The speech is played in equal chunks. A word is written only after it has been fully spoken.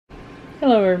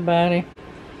Hello everybody.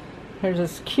 Here's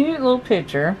this cute little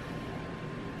picture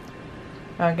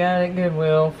I got at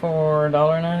Goodwill for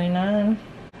 $1.99.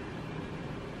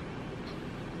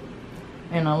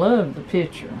 And I love the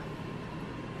picture.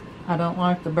 I don't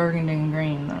like the burgundy and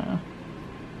green though.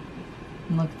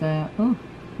 And look at that. Oh,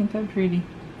 ain't that pretty?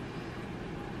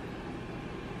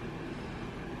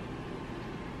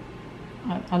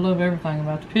 I love everything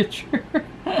about the picture.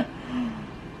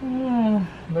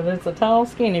 But it's a tall,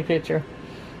 skinny picture.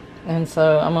 And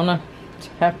so I'm gonna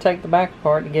have to take the back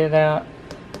apart to get it out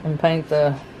and paint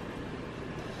the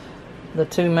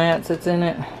two mats that's in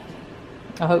it.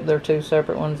 I hope they're two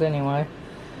separate ones anyway.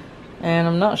 And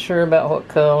I'm not sure about what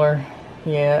color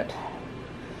yet,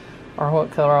 or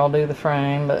what color I'll do the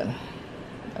frame, but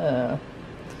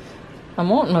I'm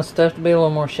wanting my stuff to be a little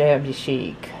more shabby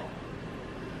chic.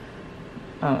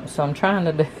 So I'm trying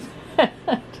to do that.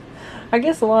 I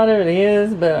guess a lot of it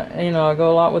is, but you know, I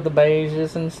go a lot with the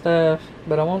beiges and stuff,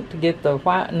 but I want to get the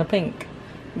white and the pink,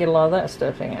 get a lot of that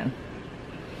stuff in.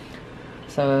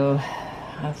 So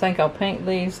I think I'll paint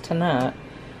these tonight,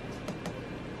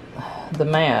 the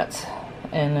mats,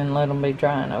 and then let them be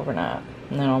drying overnight,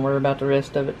 and then I'll worry about the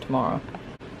rest of it tomorrow.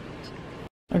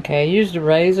 Okay, I used a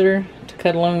razor to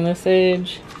cut along this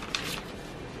edge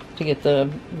to get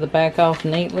the back off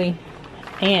neatly.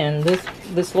 And this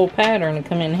little pattern will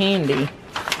come in handy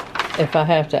if I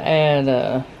have to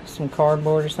add some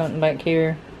cardboard or something back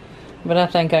here. But I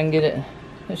think I can get it,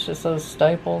 it's just those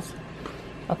staples.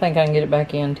 I think I can get it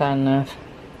back in tight enough.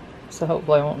 So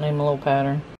hopefully I won't need my little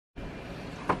pattern.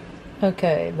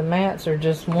 Okay, the mats are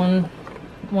just one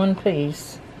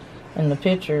piece, and the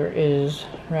picture is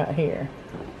right here.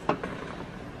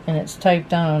 And it's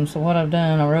taped on, so what I've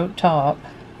done, I wrote top,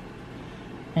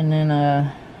 and then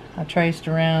I traced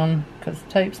around, because the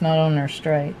tape's not on there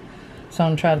straight, so I'm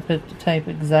going to try to put the tape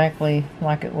exactly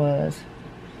like it was.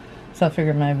 So I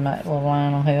figured maybe my little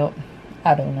line will help.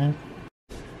 I don't know.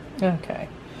 Okay,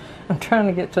 I'm trying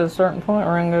to get to a certain point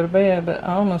where I can go to bed, but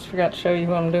I almost forgot to show you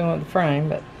what I'm doing with the frame.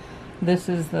 But this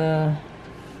is the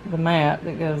mat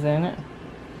that goes in it,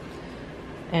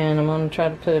 and I'm going to try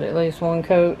to put at least one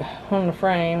coat on the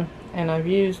frame, and I've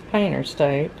used painter's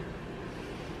tape.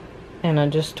 And I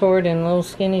just tore it in little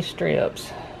skinny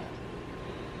strips.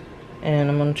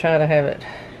 And I'm going to try to have it,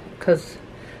 because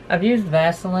I've used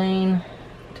Vaseline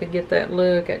to get that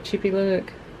look, that chippy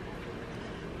look.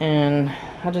 And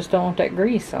I just don't want that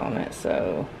grease on it.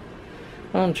 So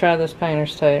I'm going to try this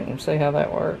painter's tape and see how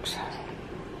that works.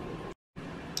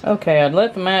 Okay, I'd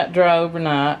let the mat dry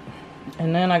overnight.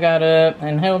 And then I got up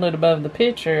and held it above the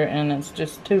picture, and it's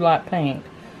just too light pink.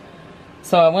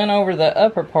 So I went over the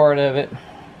upper part of it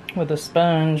with a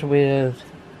sponge with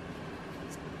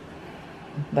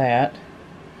that.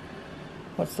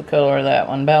 What's the color of that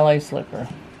one? Ballet Slipper.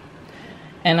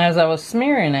 And as I was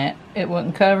smearing it, it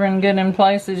wasn't covering good in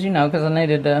places, you know, because I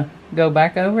needed to go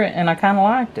back over it, and I kind of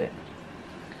liked it.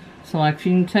 So like if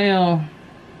you can tell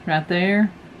right there,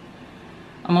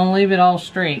 I'm going to leave it all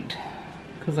streaked,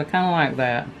 because I kind of like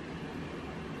that.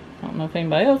 I don't know if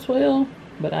anybody else will,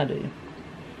 but I do.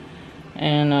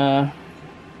 And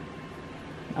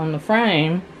on the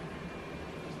frame,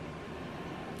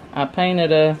 I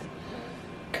painted a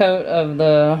coat of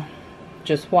the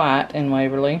just white in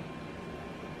Waverly,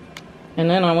 and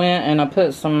then I went and I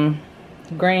put some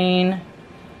green.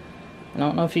 I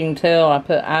don't know if you can tell, I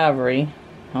put ivory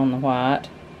on the white.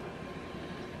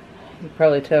 You can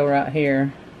probably tell right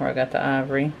here where I got the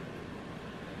ivory.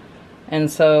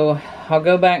 And so I'll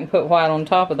go back and put white on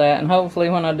top of that, and hopefully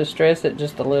when I distress it,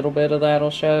 just a little bit of that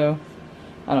will show.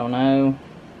 I don't know.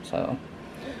 So,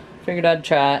 figured I'd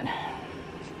try it.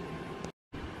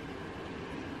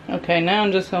 Okay, now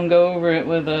I'm just going to go over it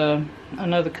with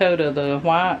another coat of the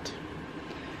white.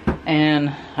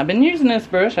 And I've been using this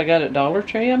brush. I got it at Dollar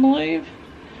Tree, I believe.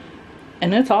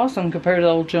 And it's awesome compared to the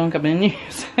old junk I've been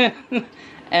using.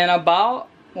 And I bought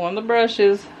one of the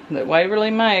brushes that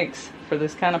Waverly makes for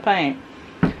this kind of paint.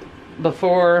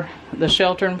 Before the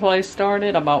shelter in place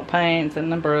started, I bought paints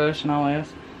and the brush and all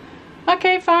this. I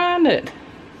can't find it.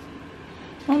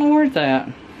 I don't know where it's at.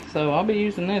 So I'll be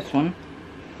using this one.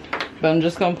 But I'm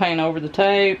just going to paint over the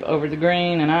tape, over the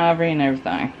green and ivory and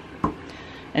everything.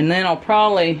 And then I'll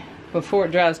probably, before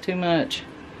it dries too much,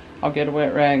 I'll get a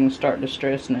wet rag and start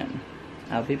distressing it.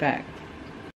 I'll be back.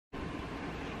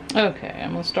 Okay,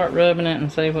 I'm going to start rubbing it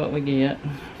and see what we get.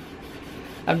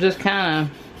 I've just kind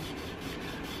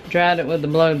of dried it with the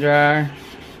blow dryer.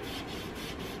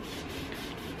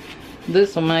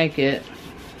 This will make it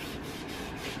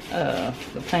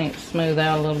the paint smooth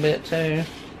out a little bit too.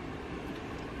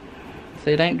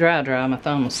 See, it ain't dry, my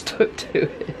thumb was stuck to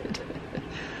it.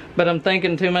 But I'm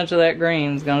thinking too much of that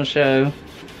green's gonna show.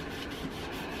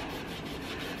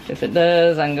 If it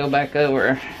does, I can go back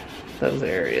over those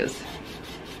areas.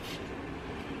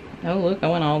 Oh look, I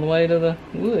went all the way to the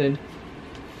wood.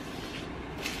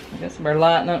 I guess I better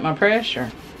lighten up my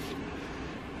pressure.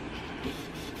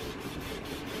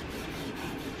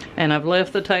 And I've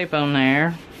left the tape on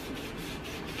there.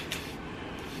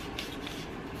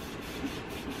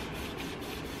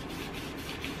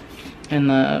 And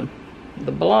the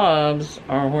blobs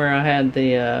are where I had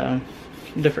the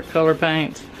different color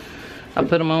paints. I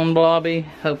put them on blobby,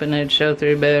 hoping they'd show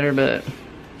through better, but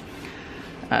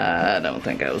I don't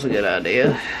think that was a good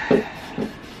idea.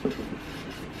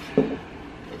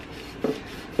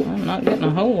 I'm not getting a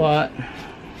whole lot.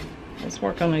 Let's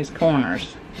work on these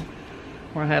corners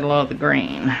where I had a lot of the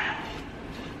green.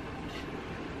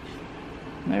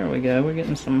 There we go, we're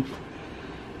getting some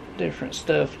different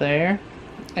stuff there.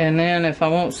 And then if I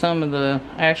want some of the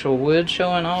actual wood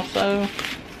showing also,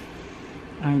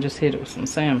 I can just hit it with some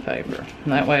sandpaper.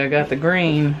 And that way I got the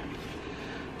green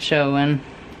showing,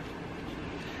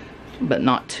 but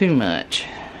not too much.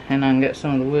 And I can get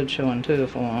some of the wood showing too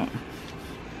if I want.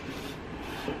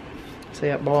 See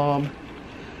that blob?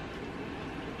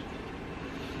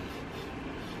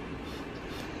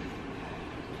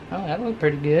 Oh, that looked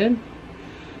pretty good.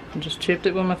 I just chipped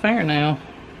it with my fingernail.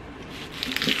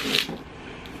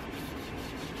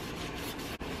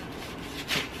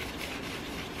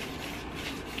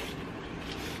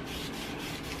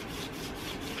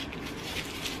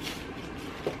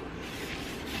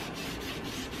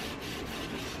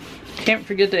 Can't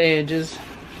forget the edges,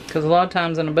 because a lot of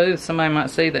times in a booth somebody might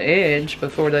see the edge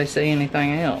before they see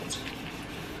anything else.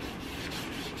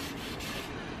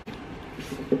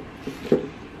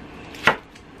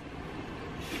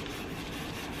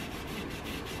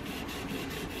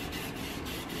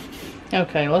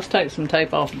 Okay, let's take some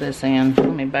tape off this end.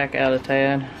 Let me back out a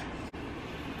tad.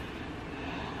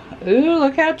 Ooh,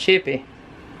 look how chippy.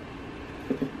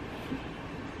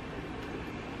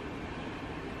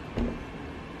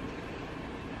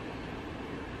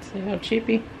 See how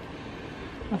chippy?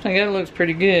 I think that looks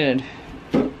pretty good.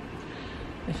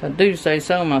 If I do say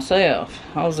so myself.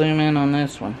 I'll zoom in on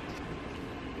this one.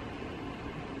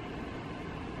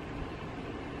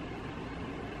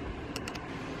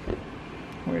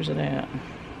 Where's it at?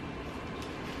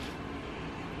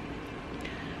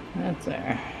 That's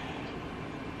there.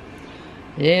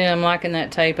 Yeah, I'm liking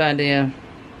that tape idea.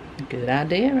 Good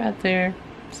idea right there.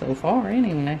 So far,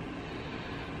 anyway.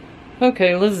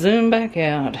 Okay, let's zoom back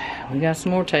out. We got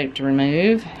some more tape to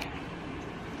remove.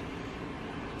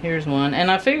 Here's one.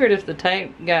 And I figured if the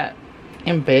tape got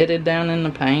embedded down in the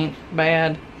paint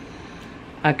bad,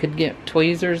 I could get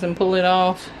tweezers and pull it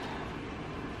off.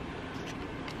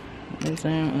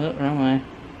 Zoom up, wrong way.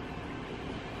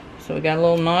 So we got a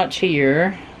little notch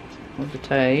here with the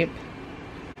tape.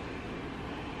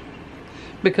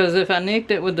 Because if I nicked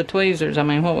it with the tweezers, I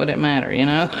mean, what would it matter, you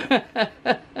know?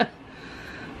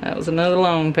 That was another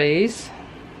long piece.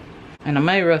 And I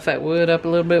may rough that wood up a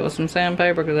little bit with some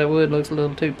sandpaper because that wood looks a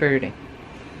little too pretty.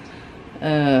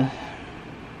 Where's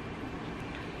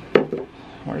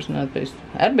another piece?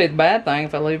 That'd be the bad thing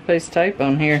if I leave a piece of tape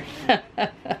on here.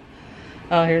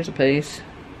 Oh, here's a piece.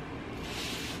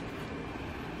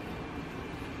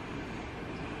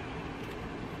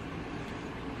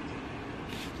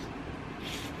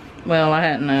 Well, I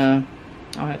hadn't, I'll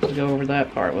have to go over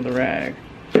that part with a rag.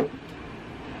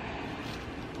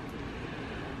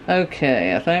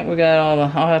 Okay, I think we got all the,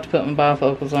 I'll have to put my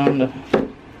bifocals on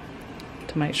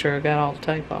to make sure I got all the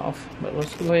tape off. But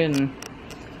let's go ahead and,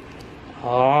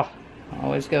 I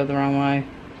always go the wrong way.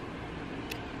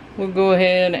 We'll go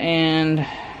ahead and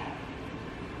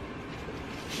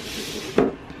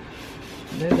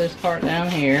do this part down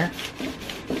here.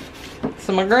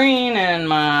 So my green and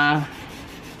my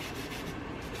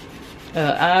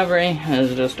ivory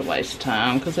is just a waste of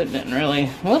time because it didn't really,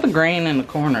 well, the green in the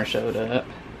corner showed up.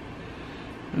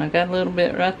 And I got a little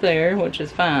bit right there, which is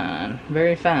fine,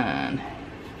 very fine.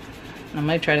 I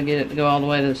may try to get it to go all the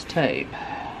way to this tape.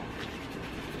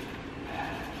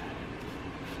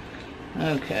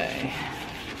 Okay.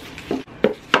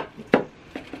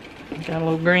 Got a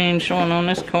little green showing on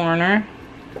this corner.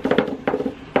 It's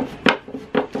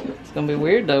gonna be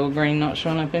weird though, with green not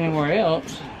showing up anywhere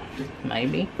else.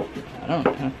 Maybe. I don't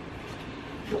know.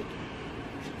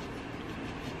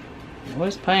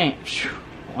 What's paint?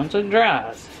 Once it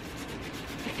dries.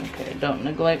 Okay, don't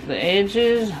neglect the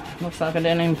edges. Looks like I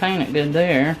didn't even paint it good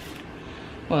there.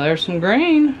 Well, there's some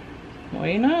green. Well,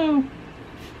 you know.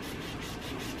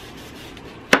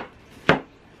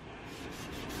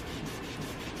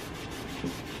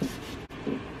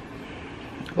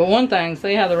 But one thing,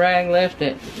 see how the rag left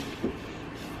it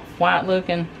white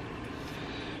looking?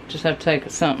 Just have to take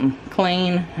something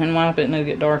clean and wipe it and it'll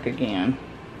get dark again.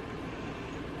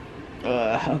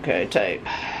 Okay, tape.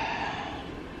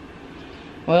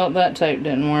 Well, that tape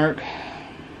didn't work.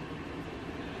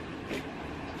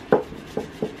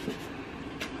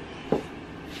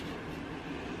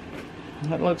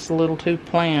 That looks a little too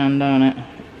plain, don't it?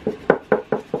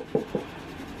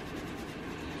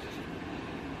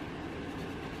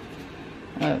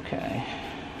 Okay.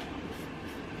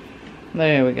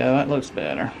 There we go, that looks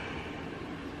better.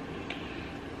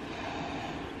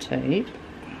 Tape.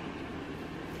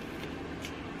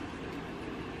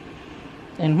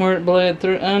 And where it bled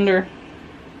through under,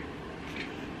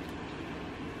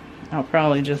 I'll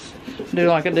probably just do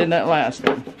like I did that last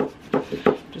one.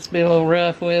 Just be a little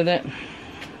rough with it. And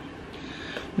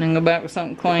then go back with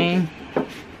something clean.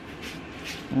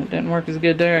 It didn't work as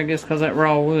good there, I guess, because that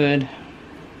raw wood,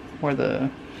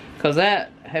 because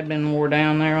that had been wore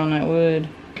down there on that wood.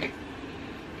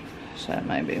 So that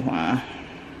may be why.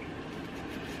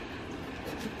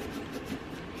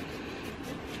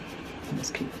 Let's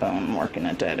keep on working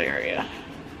at that area.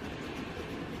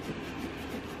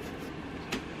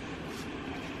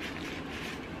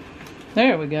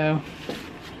 There we go.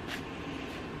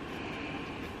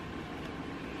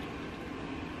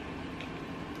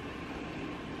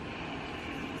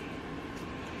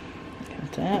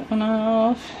 Got that one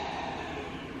off.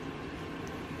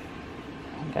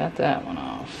 Got that one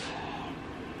off.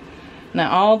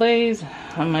 Now all these,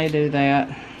 I may do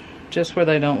that just where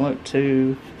they don't look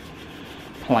too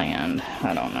planned.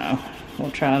 I don't know.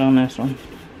 We'll try it on this one.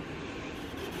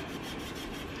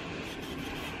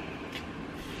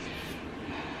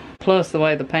 Plus the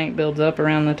way the paint builds up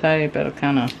around the tape, it'll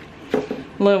kind of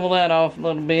level that off a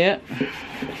little bit.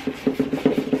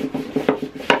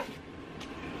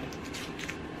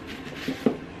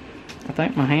 I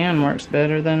think my hand works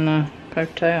better than the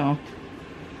paper towel.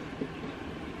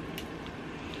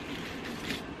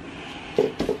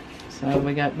 So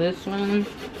we got this one.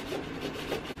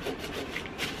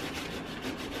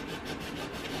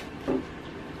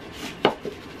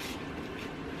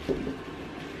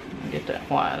 Get that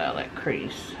white out of that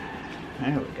crease.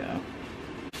 There we go.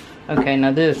 Okay,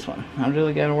 now this one. I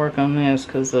really got to work on this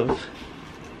because of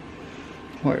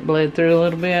where it bled through a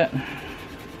little bit.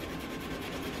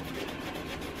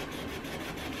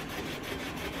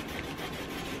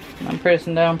 I'm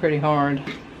pressing down pretty hard.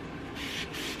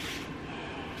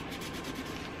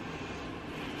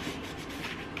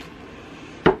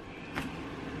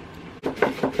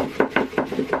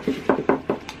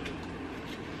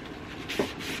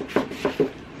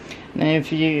 Now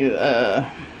if you,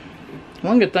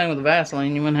 one good thing with the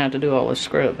Vaseline, you wouldn't have to do all this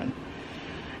scrubbing.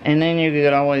 And then you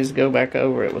could always go back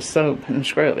over it with soap and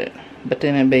scrub it. But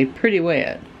then it'd be pretty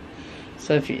wet.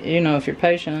 So if you know, if you're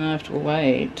patient enough to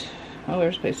wait. Oh,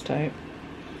 there's a piece of tape.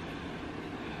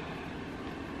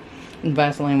 And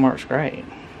Vaseline works great.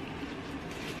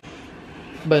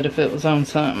 But if it was on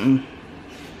something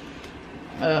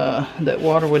that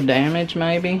water would damage,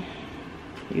 maybe,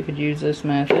 you could use this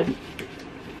method.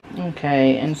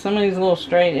 Okay, and some of these little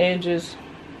straight edges,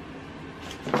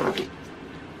 I'm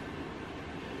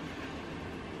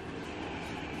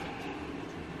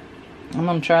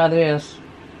going to try this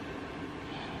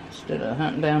instead of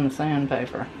hunting down the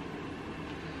sandpaper.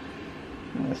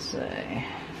 Let's see.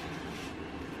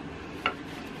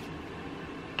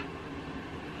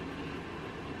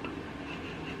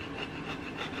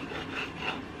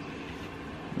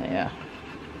 Yeah.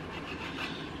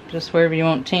 Just wherever you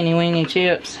want teeny weeny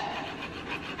chips.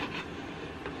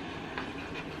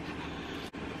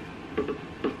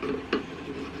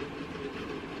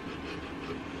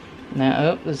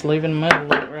 Now, it's leaving the middle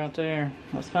right there.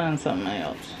 Let's find something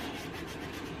else.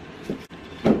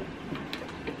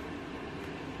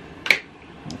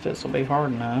 If this will be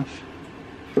hard enough.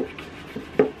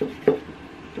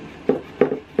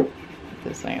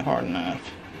 This ain't hard enough.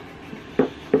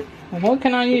 Well, what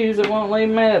can I use that won't leave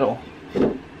metal?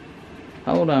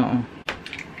 Hold on.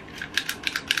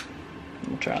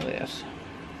 We'll try this.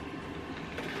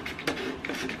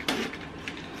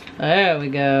 There we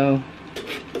go.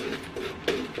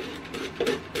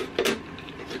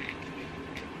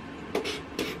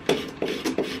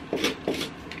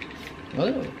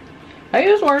 Ooh. Hey,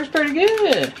 this works pretty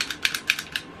good.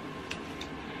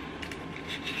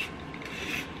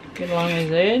 Get along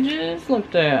these edges. Look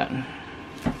at that.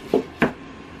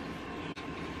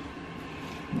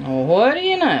 Well, what do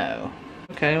you know?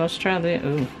 Okay, let's try this.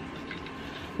 Ooh.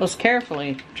 Let's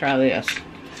carefully try this.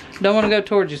 Don't want to go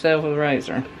towards yourself with a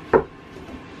razor.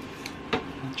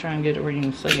 Try and get it where you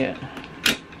can see it.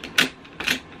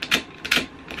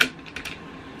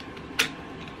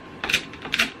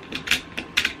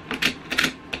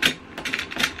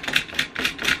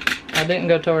 didn't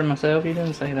go toward myself. You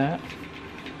didn't say that.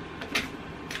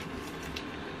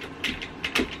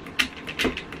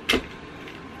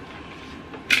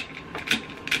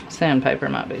 Sandpaper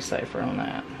might be safer on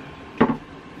that.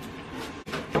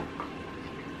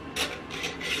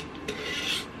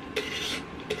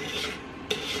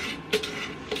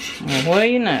 Well,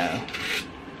 you know,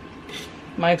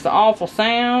 makes an awful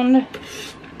sound,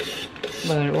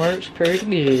 but it works pretty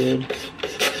good.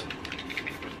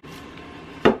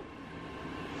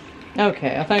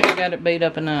 Okay, I think I got it beat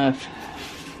up enough.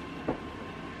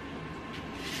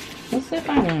 Let's see if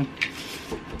I can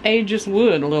age this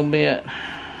wood a little bit.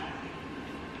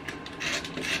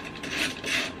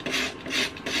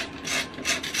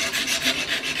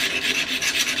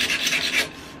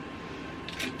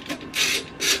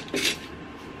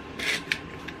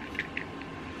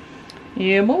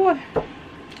 Yeah, boy.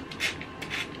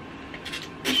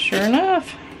 Sure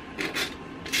enough.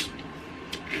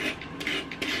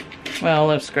 Well,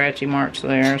 left scratchy marks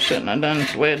there. Shouldn't have done it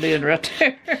the way it did right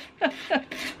there.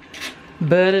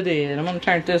 But it did. I'm going to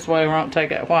turn it this way where I don't take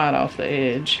that white off the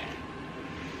edge.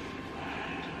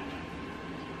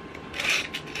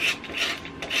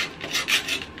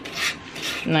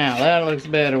 Now, that looks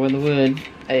better with the wood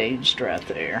aged right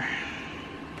there.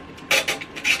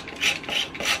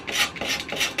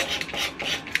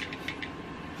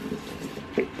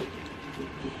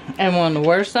 And one of the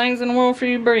worst things in the world for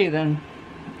you breathing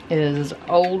is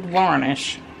old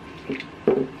varnish.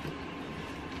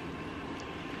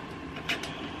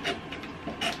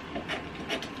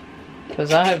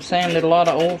 Because I have sanded a lot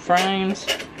of old frames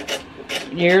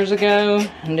years ago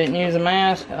and didn't use a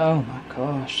mask. Oh my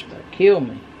gosh, that killed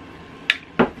me.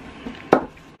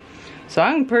 So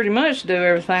I can pretty much do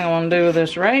everything I want to do with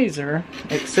this razor,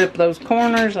 except those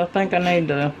corners. I think I need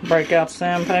to break out the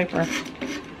sandpaper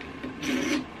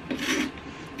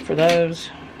for those.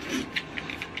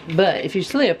 But if you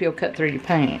slip, you'll cut through your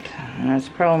paint, and that's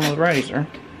the problem with razor.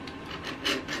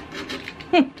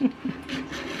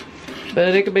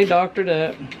 But it could be doctored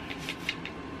up.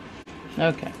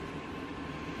 Okay,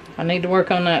 I need to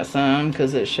work on that some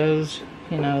because it shows,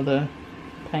 you know, the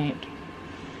paint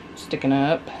sticking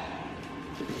up.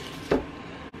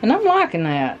 And I'm liking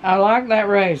that. I like that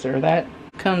razor. That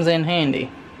comes in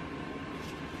handy.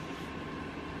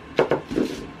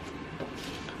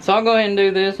 So I'll go ahead and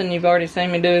do this, and you've already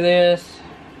seen me do this.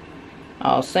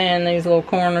 I'll sand these little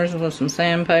corners with some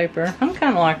sandpaper. I'm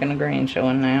kind of liking the green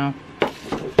showing now.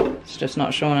 It's just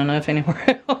not showing enough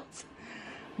anywhere else.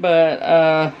 But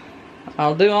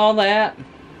I'll do all that.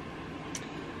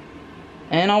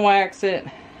 And I'll wax it,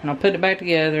 and I'll put it back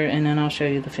together, and then I'll show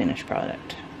you the finished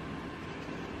product.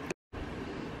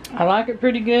 I like it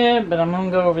pretty good, but I'm going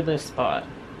to go over this spot.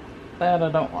 That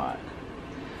I don't like.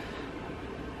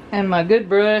 And my good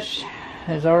brush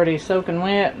is already soaking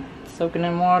wet, soaking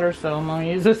in water, so I'm going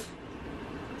to use this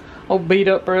old beat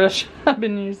up brush I've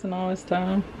been using all this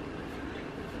time.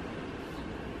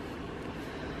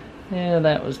 Yeah,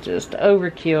 that was just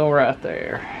overkill right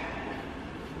there.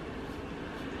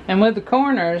 And with the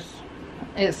corners,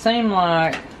 it seemed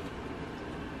like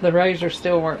the razor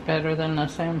still worked better than the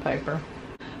sandpaper.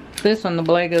 This one, the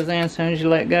blade goes in as soon as you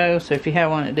let go, so if you have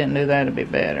one that didn't do that, it'd be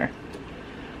better.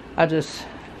 I just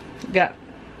got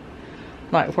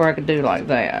like where I could do like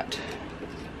that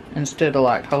instead of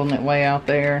like holding it way out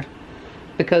there,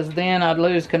 because then I'd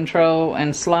lose control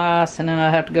and slice, and then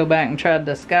I'd have to go back and try to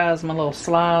disguise my little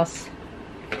slice.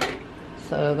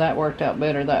 So that worked out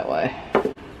better that way.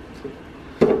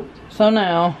 So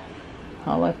now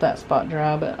I'll let that spot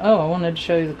dry, but oh, I wanted to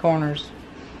show you the corners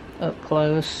up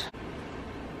close.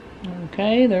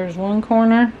 Okay, there's one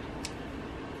corner.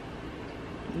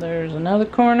 There's another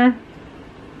corner.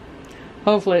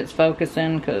 Hopefully it's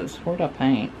focusing, because where'd I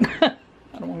paint? I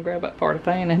don't want to grab that part of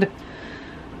painted.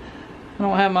 I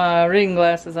don't have my reading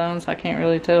glasses on, so I can't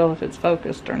really tell if it's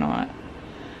focused or not.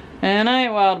 And I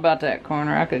ain't wild about that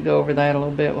corner. I could go over that a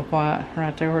little bit with white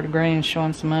right there where the green's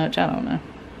showing so much. I don't know.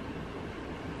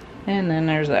 And then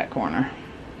there's that corner.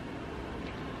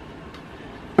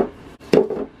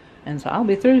 And so I'll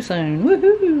be through soon.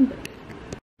 Woohoo!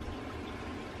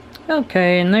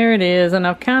 Okay, and there it is, and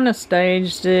I've kind of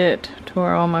staged it to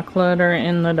where all my clutter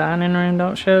in the dining room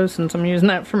don't show, since I'm using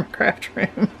that for my craft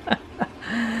room.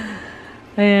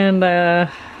 And I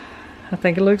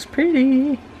think it looks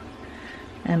pretty,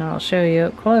 and I'll show you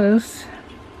up close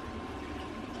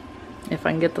if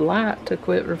I can get the light to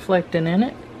quit reflecting in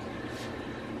it.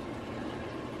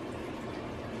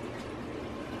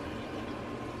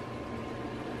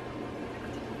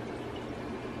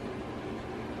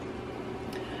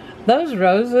 Those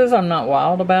roses I'm not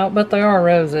wild about, but they are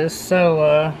roses,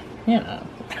 so, you know.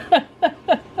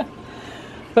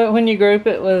 But when you group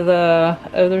it with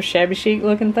other shabby chic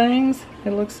looking things,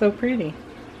 it looks so pretty.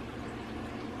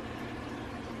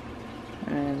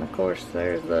 And of course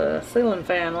there's the ceiling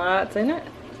fan lights in it.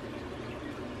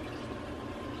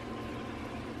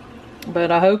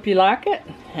 But I hope you like it,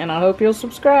 and I hope you'll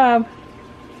subscribe.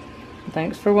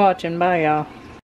 Thanks for watching. Bye, y'all.